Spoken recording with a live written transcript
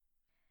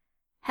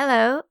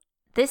Hello,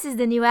 this is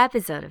the new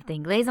episode of the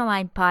Inglês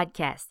Online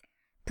podcast.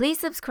 Please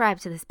subscribe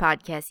to this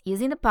podcast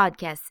using the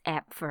Podcasts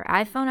app for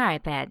iPhone or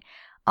iPad,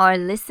 or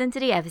listen to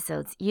the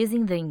episodes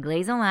using the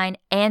Inglês Online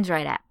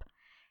Android app.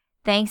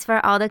 Thanks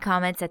for all the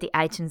comments at the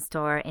iTunes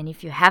Store, and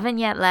if you haven't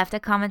yet left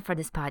a comment for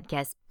this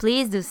podcast,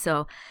 please do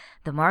so.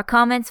 The more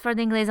comments for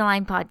the Inglês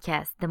Online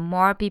podcast, the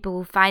more people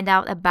will find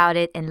out about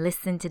it and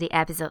listen to the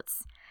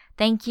episodes.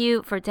 Thank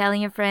you for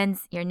telling your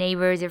friends, your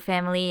neighbors, your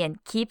family,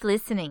 and keep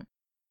listening.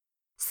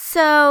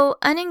 So,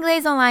 an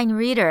Inglês Online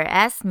reader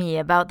asked me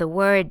about the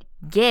word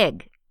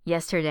gig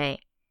yesterday.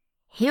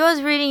 He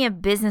was reading a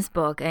business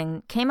book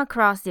and came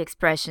across the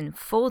expression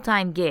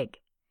full-time gig.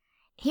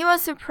 He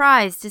was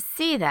surprised to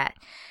see that,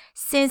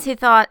 since he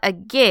thought a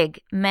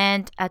gig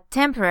meant a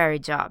temporary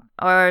job,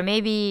 or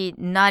maybe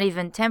not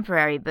even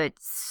temporary, but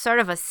sort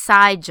of a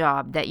side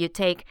job that you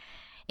take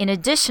in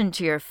addition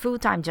to your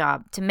full-time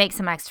job to make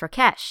some extra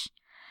cash.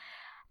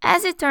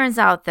 As it turns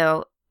out,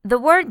 though, the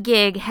word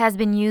gig has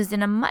been used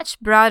in a much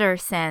broader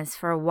sense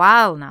for a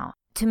while now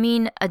to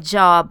mean a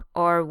job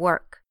or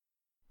work.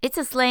 It's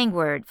a slang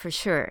word for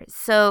sure,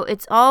 so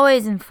it's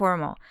always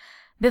informal.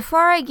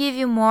 Before I give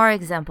you more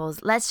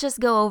examples, let's just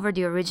go over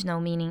the original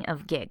meaning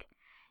of gig.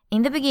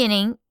 In the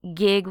beginning,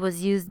 gig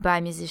was used by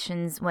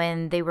musicians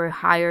when they were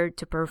hired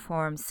to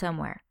perform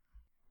somewhere.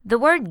 The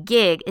word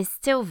gig is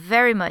still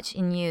very much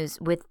in use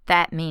with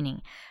that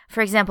meaning.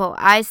 For example,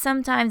 I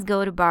sometimes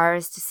go to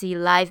bars to see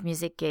live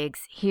music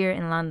gigs here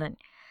in London.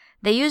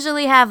 They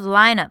usually have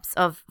lineups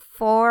of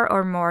 4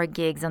 or more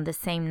gigs on the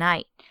same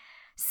night.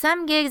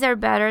 Some gigs are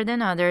better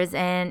than others,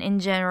 and in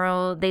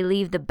general, they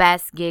leave the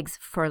best gigs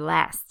for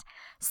last.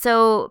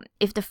 So,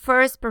 if the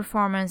first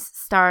performance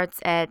starts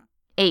at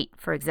 8,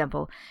 for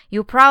example,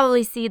 you'll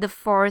probably see the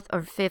 4th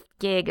or 5th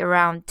gig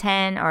around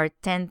 10 or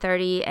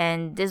 10:30,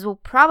 and this will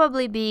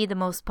probably be the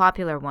most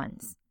popular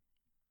ones.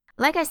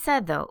 Like I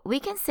said though, we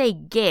can say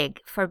gig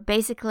for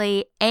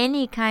basically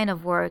any kind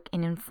of work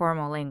in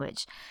informal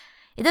language.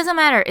 It doesn't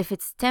matter if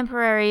it's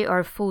temporary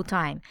or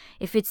full-time,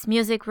 if it's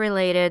music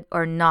related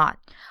or not.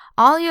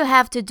 All you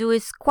have to do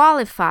is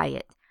qualify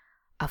it.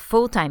 A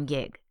full-time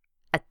gig,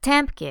 a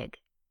temp gig,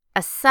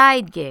 a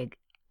side gig,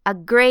 a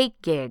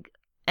great gig,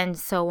 and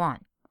so on.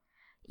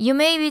 You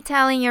may be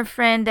telling your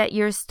friend that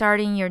you're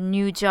starting your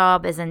new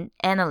job as an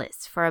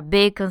analyst for a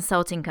big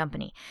consulting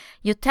company.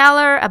 You tell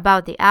her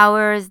about the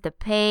hours, the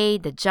pay,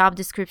 the job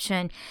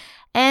description,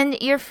 and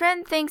your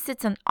friend thinks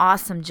it's an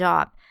awesome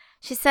job.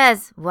 She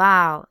says,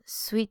 "Wow,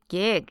 sweet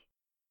gig."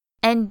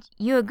 And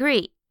you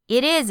agree,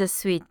 it is a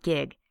sweet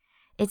gig.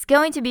 It's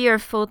going to be your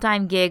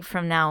full-time gig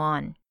from now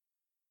on.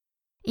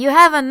 You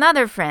have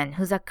another friend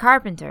who's a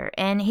carpenter,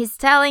 and he's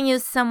telling you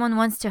someone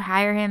wants to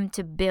hire him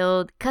to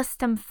build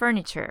custom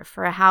furniture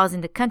for a house in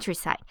the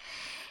countryside.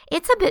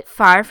 It's a bit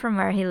far from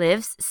where he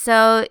lives,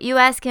 so you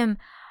ask him,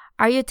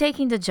 "Are you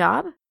taking the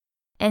job?"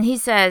 And he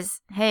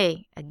says,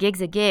 "Hey, a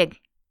gig's a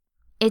gig."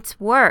 It's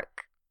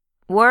work.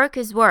 Work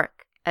is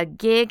work. A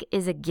gig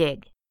is a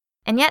gig.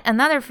 And yet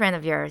another friend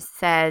of yours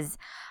says,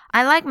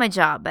 "I like my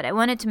job, but I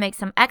wanted to make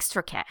some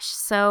extra cash,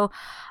 so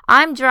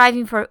I'm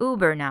driving for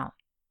Uber now."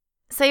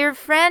 So your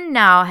friend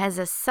now has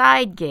a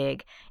side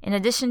gig in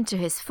addition to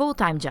his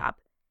full-time job.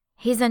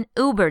 He's an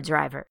Uber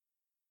driver.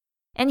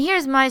 And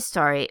here's my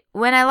story.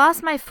 When I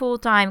lost my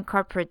full-time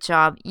corporate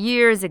job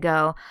years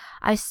ago,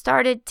 I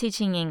started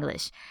teaching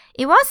English.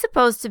 It was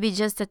supposed to be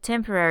just a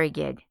temporary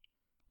gig.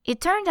 It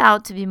turned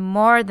out to be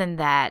more than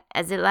that,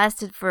 as it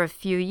lasted for a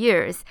few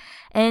years,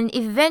 and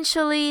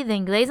eventually the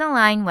Inglês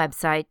Online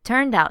website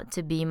turned out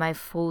to be my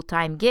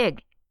full-time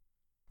gig.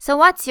 So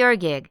what's your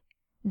gig?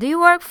 Do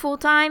you work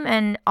full-time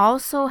and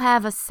also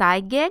have a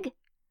side gig?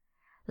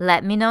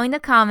 Let me know in the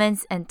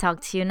comments and talk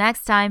to you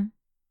next time.